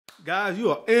Guys, you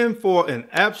are in for an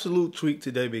absolute treat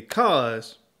today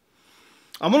because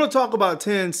I'm going to talk about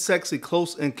 10 sexy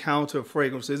close encounter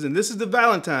fragrances, and this is the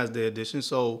Valentine's Day edition,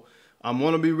 so I'm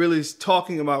going to be really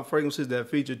talking about fragrances that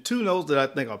feature two notes that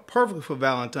I think are perfect for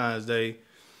Valentine's Day,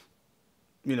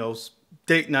 you know,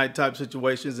 date night type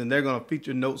situations, and they're going to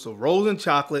feature notes of rose and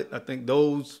chocolate. I think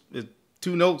those is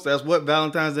two notes. That's what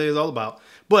Valentine's Day is all about.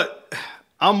 But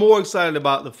I'm more excited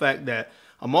about the fact that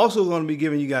I'm also going to be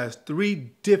giving you guys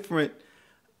 3 different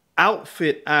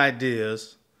outfit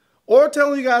ideas or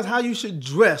telling you guys how you should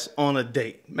dress on a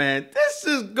date. Man, this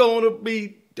is going to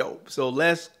be dope. So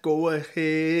let's go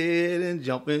ahead and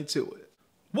jump into it.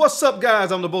 What's up,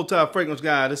 guys? I'm the Bowtie Fragrance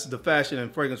Guy. This is the fashion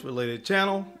and fragrance related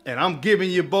channel, and I'm giving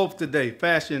you both today,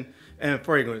 fashion and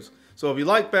fragrance. So if you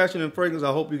like fashion and fragrance,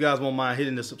 I hope you guys won't mind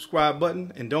hitting the subscribe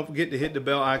button, and don't forget to hit the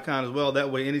bell icon as well.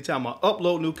 That way, anytime I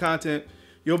upload new content,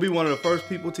 you'll be one of the first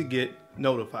people to get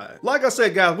notified. Like I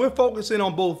said, guys, we're focusing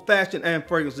on both fashion and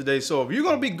fragrance today. So if you're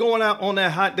going to be going out on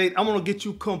that hot date, I'm going to get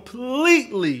you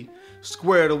completely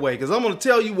squared away, because I'm going to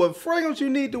tell you what fragrance you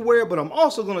need to wear, but I'm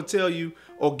also going to tell you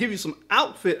or give you some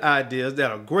outfit ideas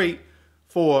that are great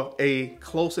for a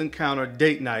close encounter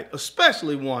date night,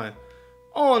 especially one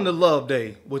on the love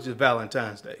day, which is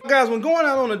Valentine's Day. Guys, when going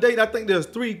out on a date, I think there's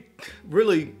 3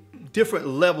 really different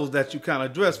levels that you kind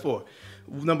of dress for.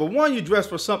 Number 1, you dress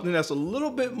for something that's a little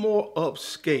bit more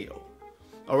upscale.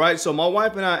 All right, so my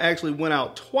wife and I actually went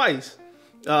out twice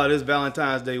this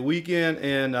Valentine's Day weekend,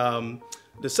 and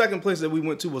the second place that we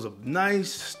went to was a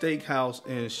nice steakhouse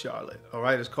in Charlotte. All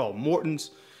right, it's called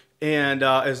Morton's, and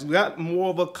it's got more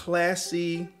of a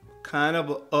classy, kind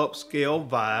of an upscale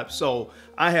vibe. So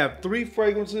I have 3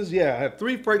 fragrances. Yeah, I have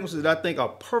 3 fragrances that I think are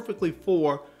perfectly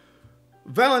for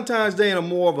Valentine's Day in a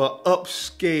more of an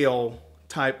upscale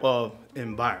type of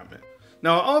environment.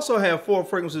 Now, I also have 4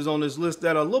 fragrances on this list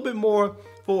that are a little bit more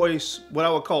for a what I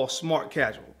would call smart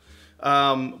casual.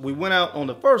 We went out on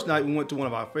the first night. We went to one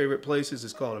of our favorite places.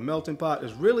 It's called a Melting Pot.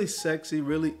 It's really sexy,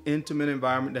 really intimate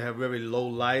environment. They have very low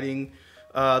lighting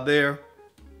there.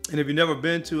 And if you've never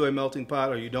been to a melting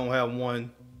pot, or you don't have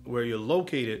one where you're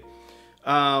located,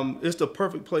 it's the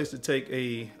perfect place to take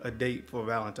a date for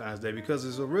Valentine's Day, because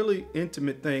it's a really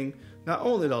intimate thing. Not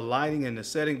only the lighting and the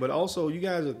setting, but also you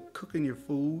guys are cooking your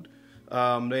food.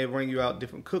 They bring you out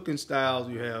different cooking styles.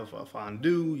 You have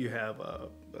fondue, you have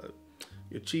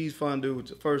your cheese fondue, which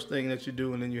is the first thing that you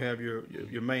do, and then you have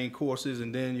your main courses,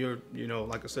 and then your, you know,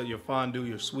 like I said, your fondue,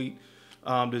 your sweet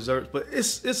desserts. But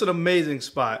it's an amazing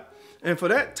spot. And for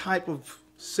that type of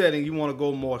setting, you want to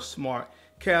go more smart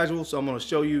casual. So I'm going to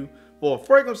show you 4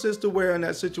 fragrances to wear in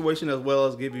that situation, as well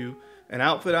as give you an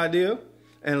outfit idea.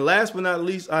 And last but not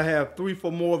least, I have 3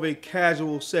 for more of a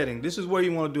casual setting. This is where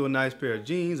you want to do a nice pair of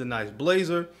jeans, a nice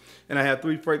blazer. And I have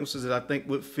 3 fragrances that I think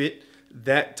would fit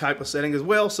that type of setting as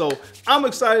well. So I'm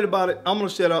excited about it. I'm going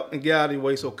to shut up and get out of the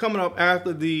way. So coming up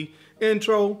after the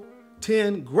intro,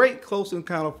 10 great close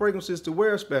encounter fragrances to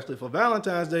wear, especially for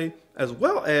Valentine's Day, as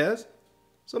well as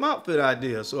some outfit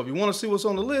ideas. So if you want to see what's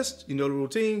on the list, you know the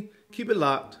routine. Keep it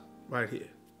locked right here.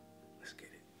 Let's get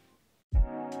it.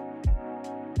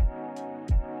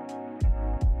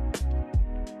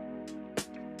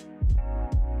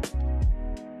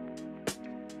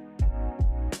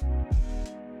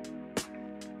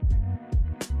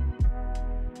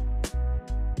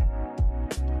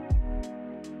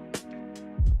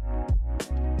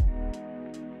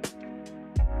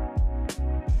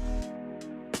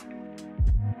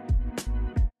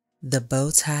 The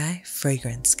Bowtie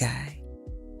Fragrance Guy.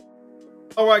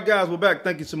 All right, guys, we're back.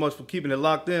 Thank you so much for keeping it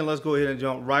locked in. Let's go ahead and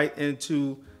jump right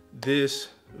into this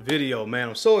video, man.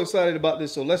 I'm so excited about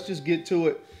this, so let's just get to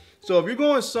it. So if you're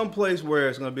going someplace where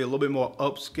it's going to be a little bit more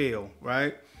upscale,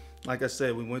 right? Like I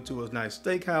said, we went to a nice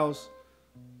steakhouse,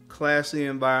 classy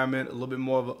environment, a little bit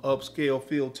more of an upscale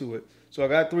feel to it. So I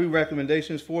got 3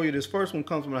 recommendations for you. This first one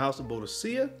comes from the house of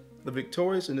Boadicea, the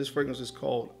Victorious, and this fragrance is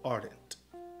called Ardent.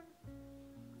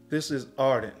 This is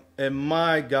Ardent, and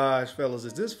my gosh, fellas,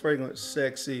 is this fragrance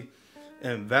sexy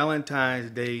and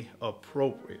Valentine's Day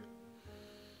appropriate?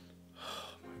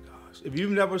 Oh my gosh! If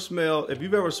you've ever smelled,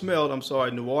 I'm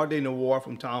sorry, Noir de Noir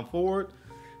from Tom Ford,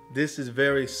 this is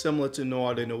very similar to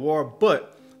Noir de Noir,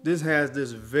 but this has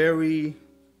this very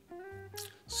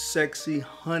sexy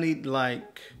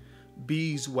honey-like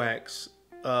beeswax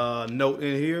note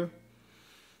in here.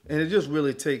 And it just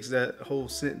really takes that whole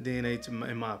scent DNA,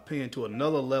 in my opinion, to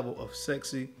another level of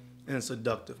sexy and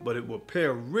seductive. But it will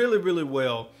pair really, really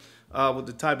well with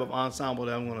the type of ensemble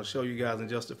that I'm going to show you guys in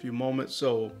just a few moments.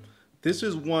 So this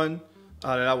is one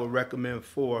that I would recommend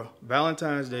for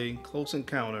Valentine's Day, close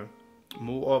encounter,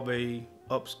 more of a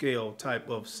upscale type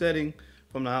of setting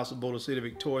from the House of Bodicea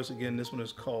Victorious. Again, this one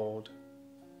is called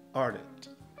Ardent.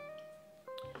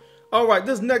 All right,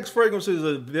 this next fragrance is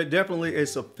definitely a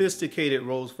sophisticated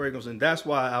rose fragrance, and that's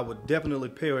why I would definitely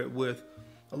pair it with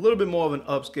a little bit more of an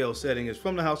upscale setting. It's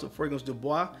from the House of Fragrance du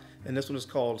Bois, and this one is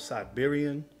called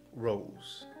Siberian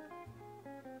Rose.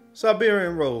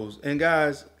 Siberian Rose. And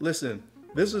guys, listen,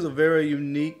 this is a very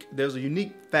unique, there's a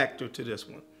unique factor to this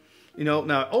one. You know,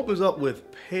 now it opens up with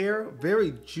pear,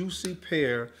 very juicy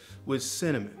pear with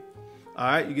cinnamon. All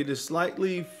right, you get this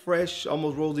slightly fresh,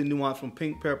 almost rosy nuance from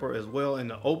pink pepper as well in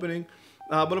the opening.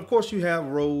 But of course you have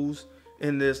rose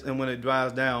in this, and when it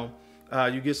dries down,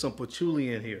 you get some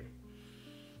patchouli in here.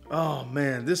 Oh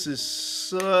man, this is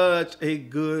such a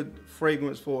good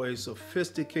fragrance for a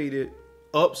sophisticated,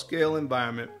 upscale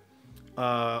environment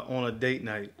on a date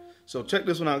night. So check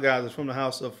this one out, guys. It's from the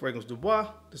House of Fragrance du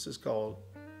Bois. This is called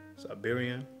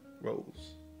Siberian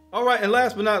Rose. All right, and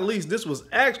last but not least, this was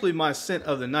actually my scent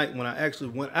of the night when I actually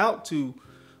went out to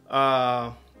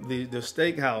the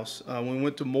steakhouse. When we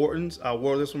went to Morton's, I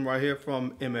wore this one right here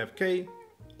from MFK,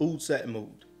 Oud Satin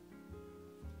Mood.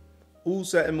 Oud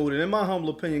Satin Mood. And in my humble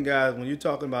opinion, guys, when you're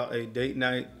talking about a date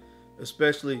night,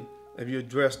 especially if you're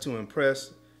dressed to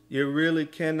impress, you really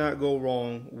cannot go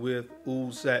wrong with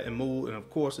Oud Satin Mood. And of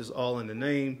course, it's all in the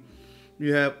name.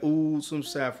 You have oud, some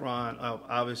saffron.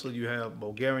 Obviously, you have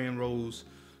Bulgarian rose.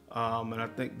 And I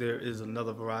think there is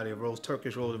another variety of rose,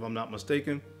 Turkish rose, if I'm not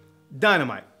mistaken.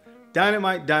 Dynamite.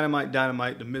 Dynamite, dynamite,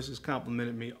 dynamite. The missus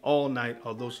complimented me all night,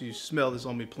 although she smelled this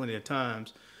on me plenty of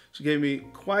times. She gave me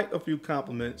quite a few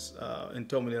compliments and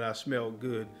told me that I smelled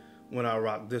good when I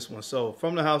rocked this one. So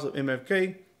from the House of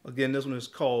MFK, again, this one is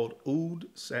called Oud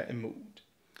Satin Mood.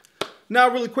 Now,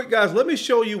 really quick, guys, let me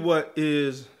show you what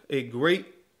is a great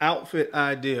outfit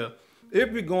idea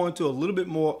if you're going to a little bit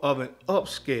more of an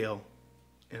upscale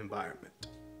environment.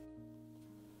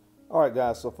 All right,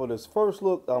 guys, so for this first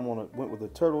look, I went with a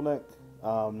turtleneck.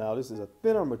 Now, this is a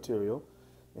thinner material,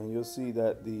 and you'll see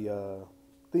that the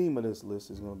theme of this list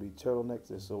is going to be turtlenecks.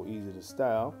 They're so easy to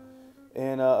style,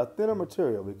 and a thinner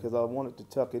material because I wanted to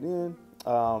tuck it in.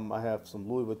 I have some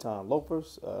Louis Vuitton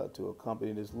loafers to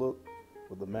accompany this look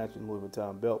with the matching Louis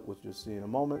Vuitton belt, which you'll see in a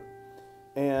moment.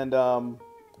 And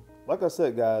like I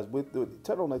said, guys, with the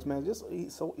turtlenecks, man, just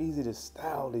so easy to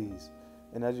style these.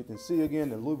 And as you can see, again,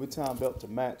 the Louis Vuitton belt to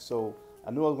match. So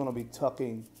I knew I was going to be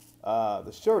tucking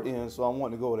the shirt in, so I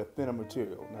wanted to go with a thinner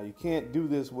material. Now, you can't do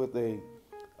this with a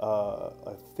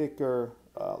thicker,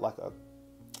 like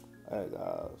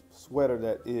a sweater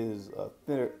that is a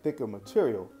thicker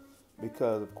material,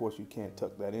 because of course you can't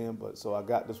tuck that in. But so I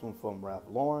got this one from Ralph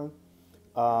Lauren.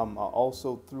 I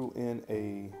also threw in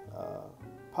a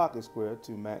pocket square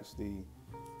to match the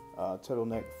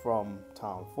turtleneck from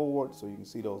Tom Ford, so you can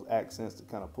see those accents to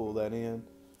kind of pull that in.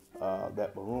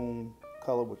 That maroon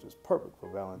color, which is perfect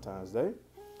for Valentine's Day.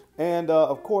 And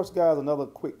of course, guys, another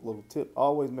quick little tip: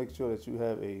 always make sure that you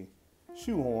have a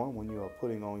shoe horn when you are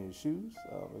putting on your shoes.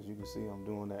 As you can see, I'm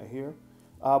doing that here.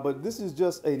 But this is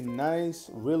just a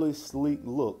nice, really sleek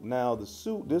look. Now, the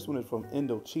suit, this one is from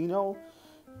Indochino,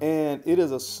 and it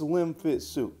is a slim fit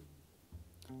suit.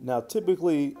 Now,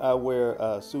 typically, I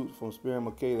wear suits from Spear &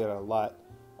 McKay that are a lot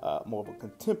more of a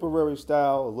contemporary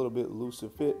style, a little bit looser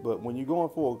fit. But when you're going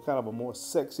for kind of a more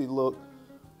sexy look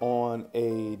on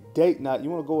a date night, you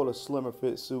want to go with a slimmer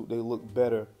fit suit. They look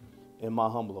better, in my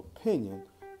humble opinion,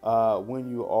 when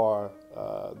you are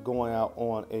going out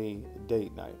on a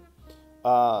date night.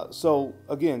 So,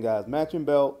 again, guys, matching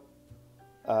belt,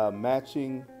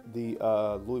 matching the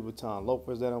Louis Vuitton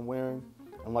loafers that I'm wearing.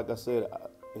 And like I said,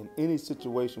 in any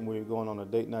situation where you're going on a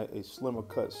date night, a slimmer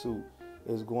cut suit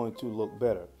is going to look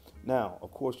better. Now,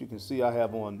 of course, you can see I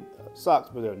have on socks,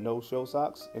 but they're no-show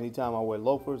socks. Anytime I wear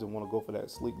loafers and want to go for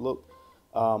that sleek look,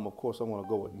 of course, I want to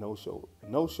go with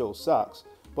no-show socks.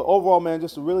 But overall, man,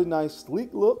 just a really nice sleek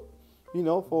look, you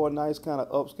know, for a nice kind of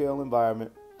upscale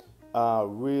environment.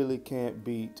 Really can't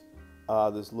beat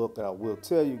this look. I will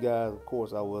tell you guys, of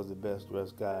course, I was the best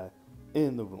dressed guy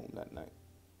in the room that night.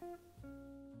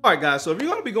 All right, guys, so if you're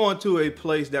going to be going to a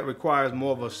place that requires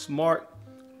more of a smart,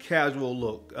 casual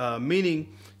look,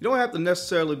 meaning you don't have to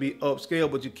necessarily be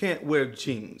upscale, but you can't wear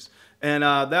jeans. And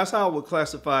that's how I would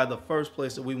classify the first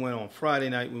place that we went on Friday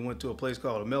night. We went to a place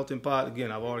called a Melting Pot.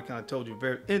 Again, I've already kind of told you,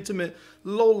 very intimate,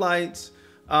 low lights,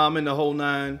 in the whole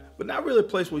nine, but not really a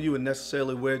place where you would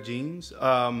necessarily wear jeans.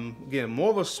 Again,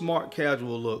 more of a smart,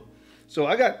 casual look. So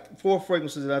I got 4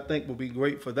 fragrances that I think will be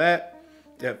great for that.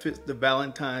 That fits the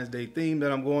Valentine's Day theme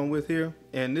that I'm going with here.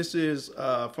 And this is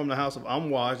from the House of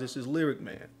Amouage. This is Lyrik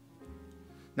Man.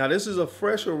 Now, this is a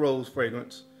fresher rose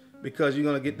fragrance because you're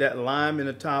going to get that lime in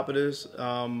the top of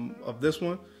this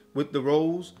one. with the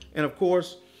rose. And of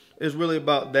course, it's really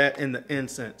about that and the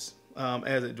incense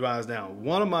as it dries down.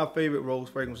 One of my favorite rose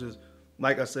fragrances,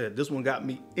 like I said, this one got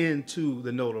me into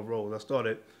the note of rose. I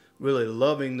started really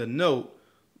loving the note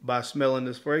by smelling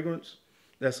this fragrance.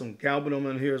 There's some galbanum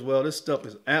in here as well. This stuff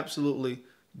is absolutely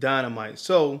dynamite.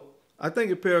 So I think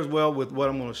it pairs well with what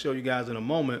I'm going to show you guys in a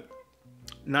moment.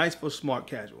 Nice for smart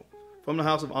casual. From the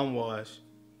house of Amouage.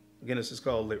 Again, this is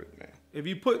called Lyrik, man. If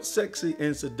you put sexy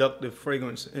and seductive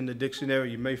fragrance in the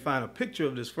dictionary, you may find a picture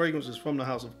of this fragrance. It's from the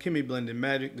house of Givenchy Blended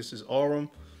Magic. This is Allure.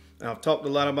 And I've talked a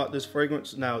lot about this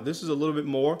fragrance. Now, this is a little bit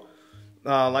more,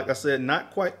 like I said,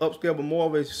 not quite upscale, but more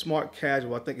of a smart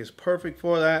casual. I think it's perfect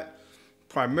for that.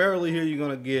 Primarily here, you're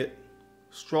going to get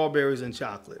strawberries and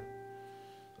chocolate.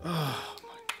 Oh, my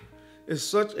God. It's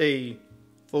such a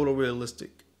photorealistic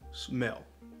smell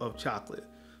of chocolate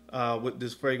with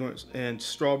this fragrance and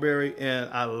strawberry, and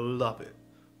I love it.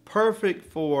 Perfect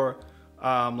for,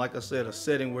 like I said, a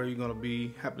setting where you're going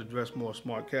to have to dress more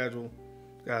smart casual.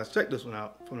 Guys, check this one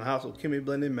out. From the house of Givenchy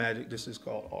Blended Magic, this is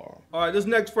called Allure. All right, this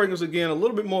next fragrance, again, a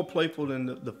little bit more playful than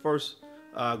the first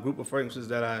group of fragrances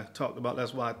that I talked about.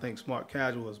 That's why I think smart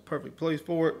casual is a perfect place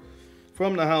for it.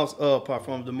 From the house of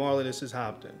Parfums de Marly, this is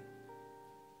Homme.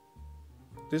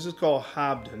 This is called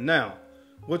Homme. Now,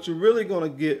 what you're really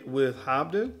going to get with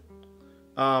Homme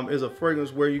is a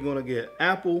fragrance where you're going to get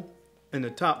apple. In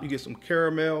the top, you get some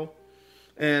caramel.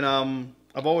 And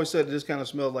I've always said that this kind of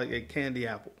smells like a candy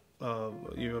apple.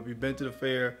 You know, if you've been to the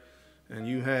fair and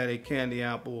you had a candy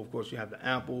apple, of course you have the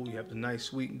apple, you have the nice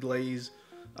sweet glaze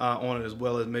on it, as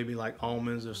well as maybe like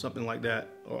almonds or something like that,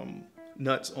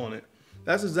 nuts on it.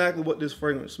 That's exactly what this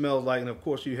fragrance smells like. And of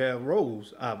course you have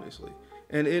rose, obviously.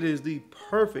 And it is the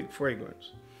perfect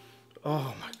fragrance.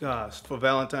 Oh my gosh, for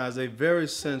Valentine's Day, very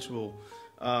sensual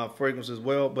fragrance as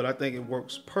well, but I think it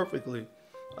works perfectly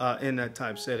in that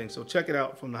type setting. So check it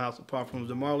out from the house of Parfums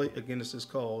de Marly. Again, this is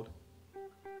called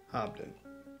Homme.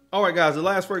 All right, guys, the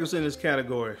last fragrance in this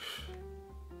category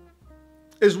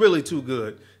is really too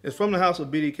good. It's from the house of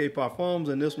BDK Parfums,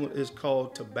 and this one is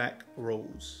called Tabac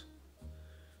Rose.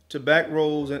 Tabac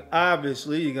Rose, and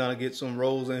obviously you're gonna get some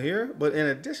rose in here, but in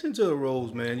addition to the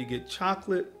rose, man, you get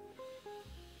chocolate.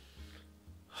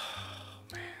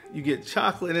 Oh, man. You get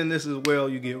chocolate in this as well.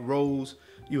 You get rose.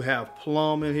 You have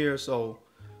plum in here, so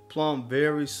plum,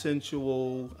 very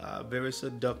sensual, very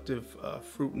seductive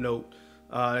fruit note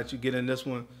that you get in this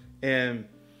one, and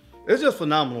it's just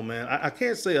phenomenal, man. I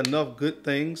can't say enough good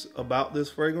things about this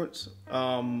fragrance.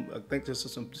 I think there's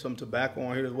some tobacco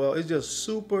on here as well. It's just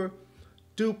super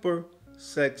duper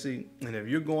sexy, and if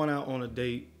you're going out on a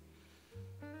date,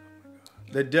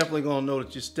 they're definitely gonna know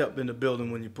that you stepped in the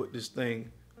building when you put this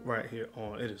thing right here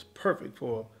on. It is perfect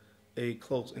for a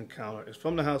close encounter. It's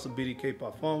from the house of BDK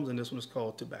Parfums, and this one is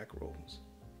called Tabac Rose.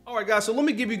 All right, guys, so let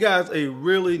me give you guys a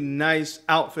really nice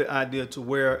outfit idea to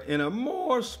wear in a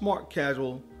more smart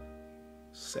casual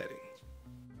setting.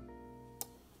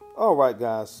 All right,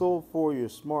 guys, so for your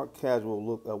smart casual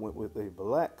look, I went with a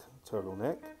black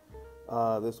turtleneck.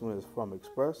 This one is from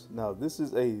Express. Now, this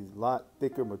is a lot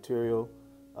thicker material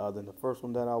than the first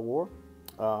one that I wore.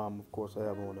 Of course, I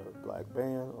have on a black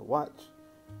band, a watch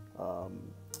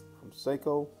from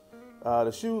Seiko.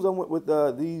 The shoes, I went with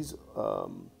these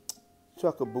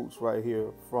Chukka boots right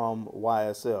here from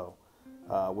YSL,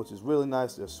 which is really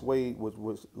nice. They're suede, which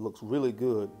looks really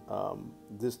good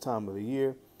this time of the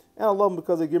year. And I love them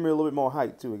because they give me a little bit more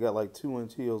height too. We got like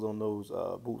 2-inch heels on those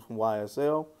boots from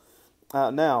YSL.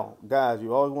 Now, guys,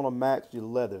 you always want to match your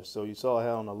leather. So you saw I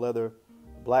had on a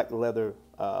black leather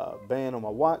band on my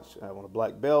watch. I have on a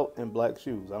black belt and black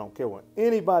shoes. I don't care what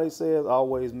anybody says.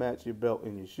 Always match your belt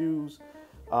and your shoes.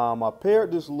 I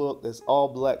paired this look, this all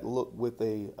black look, with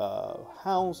a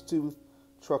houndstooth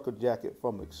trucker jacket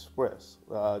from Express.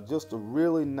 Just a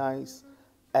really nice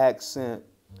accent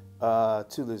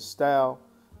to this style.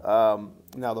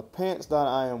 Now the pants that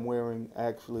I am wearing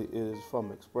actually is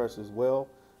from Express as well.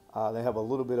 They have a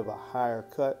little bit of a higher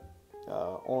cut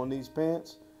on these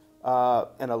pants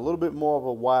and a little bit more of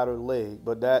a wider leg,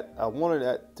 but I wanted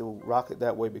that to rock it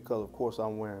that way because of course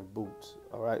I'm wearing boots.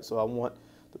 All right, so I want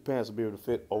the pants to be able to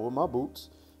fit over my boots.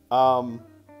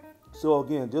 So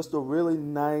again, just a really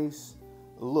nice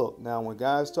look. Now, when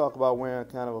guys talk about wearing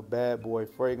kind of a bad boy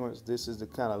fragrance, this is the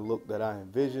kind of look that I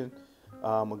envision.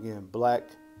 Again, black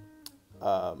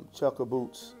Chukka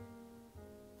boots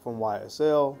from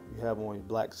YSL. You have on your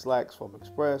black slacks from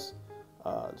Express,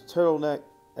 the turtleneck,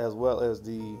 as well as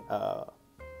the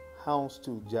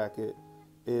houndstooth jacket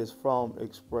is from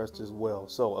Express as well.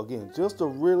 So again, just a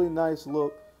really nice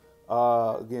look.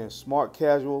 Again, smart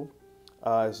casual.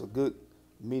 It's a good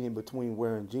medium between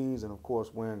wearing jeans and of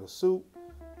course wearing a suit.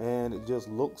 and it just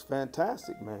looks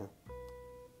fantastic, man.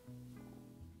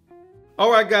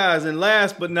 All right, guys, and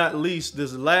last but not least,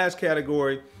 this last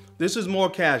category, this is more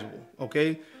casual,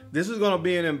 okay? This is gonna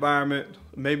be an environment,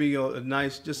 maybe a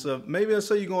nice, maybe let's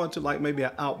say you're going to like maybe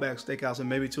an Outback Steakhouse and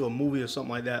maybe to a movie or something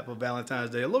like that for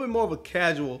Valentine's Day. A little bit more of a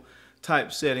casual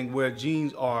type setting where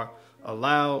jeans are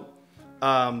allowed.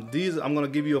 These, I'm gonna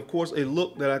give you, of course, a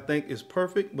look that I think is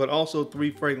perfect, but also 3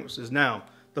 fragrances. Now,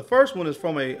 the first one is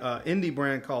from a indie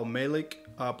brand called Lyrik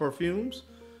Parfums.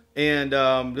 And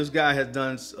this guy has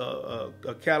done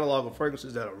a catalog of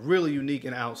fragrances that are really unique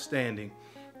and outstanding.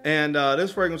 And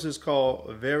this fragrance is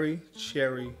called Very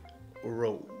Cherry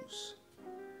Rose.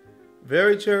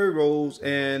 Very Cherry Rose.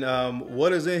 And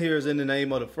what is in here is in the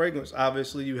name of the fragrance.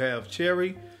 Obviously, you have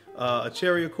cherry, a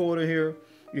cherry accord in here.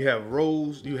 You have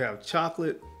rose, you have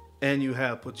chocolate, and you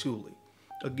have patchouli.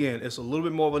 Again, it's a little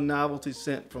bit more of a novelty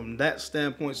scent from that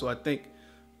standpoint. So I think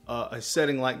a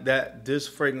setting like that, this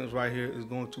fragrance right here is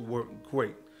going to work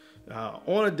great.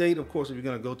 On a date, of course, if you're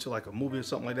going to go to like a movie or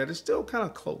something like that, it's still kind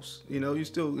of close. You know, you're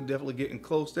still definitely getting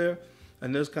close there.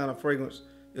 And this kind of fragrance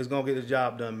is going to get the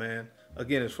job done, man.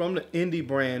 Again, it's from the indie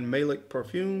brand Lyrik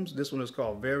Parfums. This one is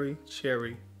called Very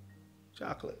Cherry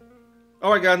Chocolate.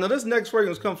 All right, guys, now this next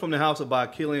fragrance comes from the house of by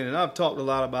Kilian, and I've talked a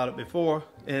lot about it before.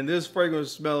 And this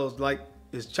fragrance smells like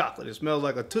it's chocolate. It smells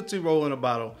like a Tootsie Roll in a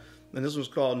bottle. And this one's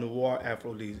called Noir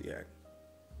Aphrodisiac.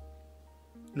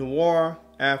 Noir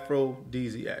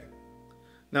Aphrodisiac.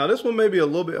 Now, this one may be a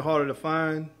little bit harder to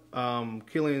find.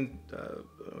 Kilian,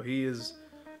 he is,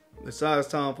 besides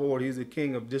Tom Ford, he's the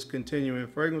king of discontinuing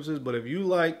fragrances. But if you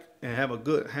like and have a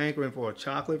good hankering for a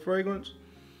chocolate fragrance,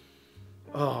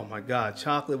 oh my God,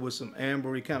 chocolate with some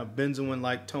ambery, kind of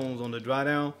benzoin-like tones on the dry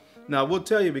down. Now, I will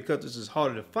tell you, because this is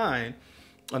harder to find,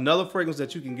 another fragrance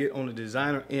that you can get on the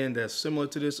designer end that's similar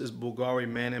to this is Bulgari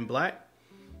Man in Black.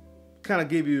 Kind of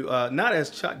give you, that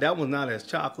one's not as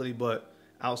chocolatey, but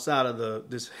outside of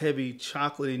this heavy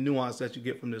chocolatey nuance that you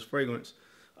get from this fragrance,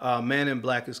 Man in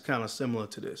Black is kind of similar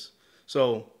to this.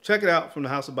 So check it out from the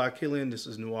house of by Kilian. This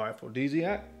is Noir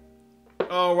Aphrodisiac.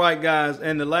 All right, guys,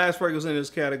 and the last fragrance in this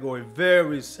category,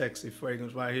 very sexy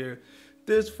fragrance right here.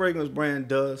 This fragrance brand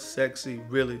does sexy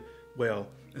really well.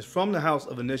 It's from the house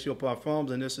of Initial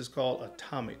Parfums, and this is called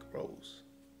Atomic Rose.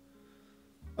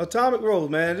 Atomic Rose,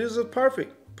 man, this is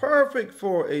perfect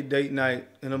for a date night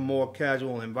in a more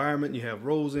casual environment. You have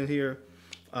rose in here.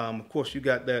 Of course, you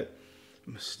got that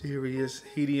mysterious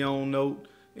Hedione note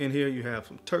in here. You have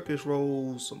some Turkish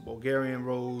rose, some Bulgarian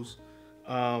rose.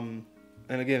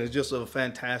 And again, it's just a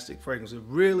fantastic fragrance. It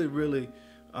really, really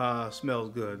smells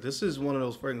good. This is one of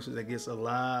those fragrances that gets a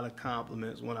lot of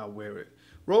compliments when I wear it.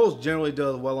 Rose generally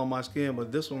does well on my skin,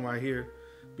 but this one right here,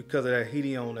 because of that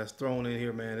Hedione that's thrown in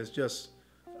here, man, it's just,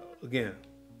 again,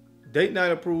 date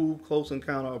night approved, close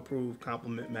encounter approved,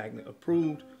 compliment magnet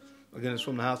approved. Again, it's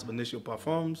from the house of Initial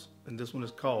Parfums, and this one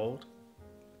is called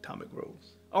Atomic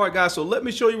Rose. All right, guys, so let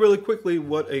me show you really quickly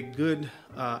what a good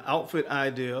outfit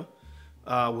idea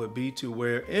would be to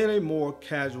wear in a more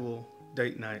casual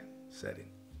date night setting.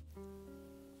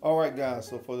 All right, guys,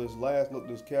 so for this last look,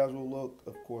 this casual look,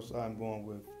 of course, I'm going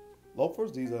with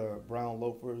loafers. These are brown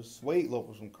loafers, suede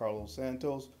loafers from Carlos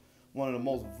Santos. One of the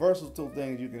most versatile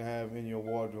things you can have in your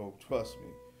wardrobe, trust me.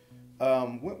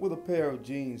 Went with a pair of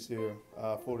jeans here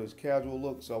for this casual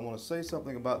look. So I want to say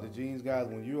something about the jeans, guys.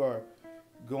 When you are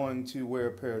going to wear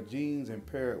a pair of jeans and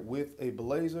pair it with a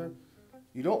blazer,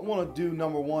 you don't want to do,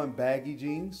 number one, baggy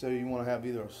jeans. So you want to have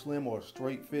either a slim or a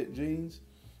straight fit jeans.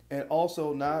 And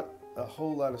also not a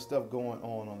whole lot of stuff going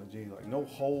on the jeans, like no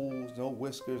holes, no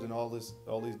whiskers, and all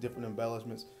these different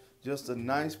embellishments. Just a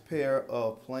nice pair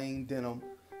of plain denim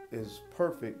is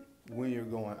perfect when you're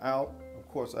going out. Of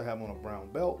course, I have on a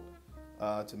brown belt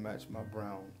to match my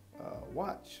brown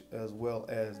watch, as well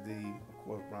as the, of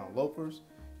course, brown loafers.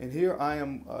 And here I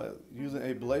am using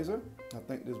a blazer. I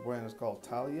think this brand is called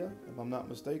Talia, if I'm not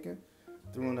mistaken.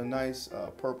 Threw in a nice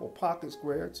purple pocket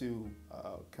square to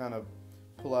kind of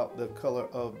pull out the color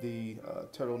of the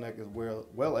turtleneck, as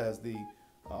well as the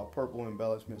purple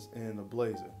embellishments in the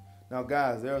blazer. Now,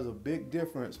 guys, there's a big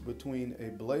difference between a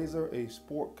blazer, a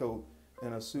sport coat,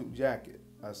 and a suit jacket.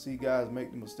 I see guys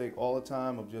make the mistake all the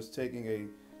time of just taking a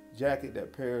jacket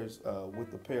that pairs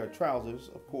with a pair of trousers,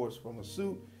 of course, from a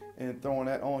suit, and throwing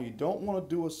that on. You don't want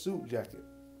to do a suit jacket.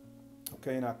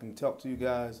 Okay, and I can talk to you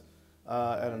guys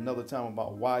at another time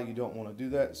about why you don't want to do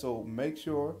that. So make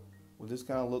sure with this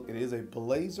kind of look, it is a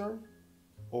blazer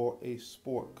or a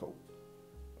sport coat.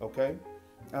 Okay,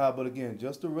 but again,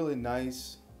 just a really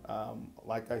nice,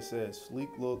 like I said, sleek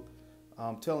look.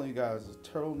 I'm telling you guys, the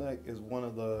turtleneck is one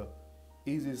of the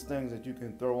easiest things that you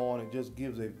can throw on. It just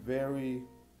gives a very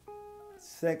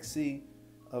sexy,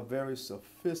 a very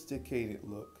sophisticated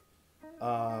look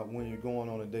when you're going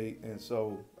on a date. And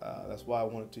so that's why I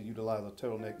wanted to utilize a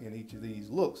turtleneck in each of these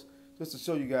looks, just to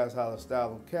show you guys how to style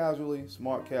them casually,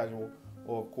 smart casual,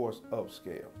 or of course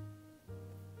upscale.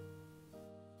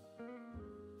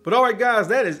 But all right, guys,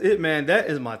 that is it, man. That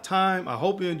is my time. I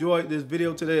hope you enjoyed this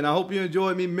video today, and I hope you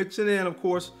enjoyed me mixing in, of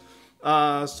course,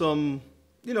 some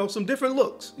different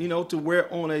looks, to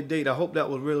wear on a date. I hope that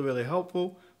was really, really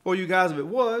helpful for you guys. If it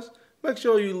was, make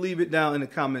sure you leave it down in the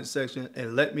comment section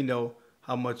and let me know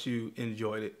how much you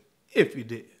enjoyed it, if you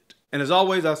did. And as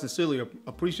always, I sincerely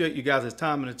appreciate you guys'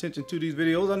 time and attention to these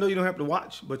videos. I know you don't have to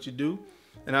watch, but you do,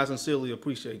 and I sincerely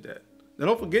appreciate that. Now,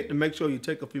 don't forget to make sure you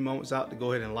take a few moments out to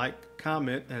go ahead and like,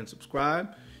 comment, and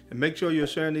subscribe. And make sure you're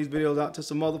sharing these videos out to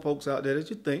some other folks out there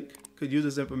that you think could use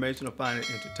this information or find it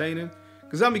entertaining.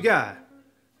 Because I'm your guy,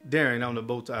 Darren. I'm the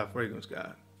bow tie fragrance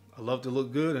guy. I love to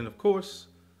look good, and of course,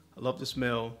 I love to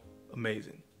smell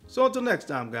amazing. So until next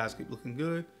time, guys, keep looking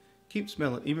good, keep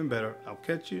smelling even better. I'll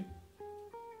catch you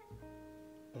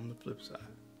on the flip side.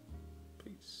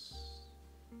 Peace.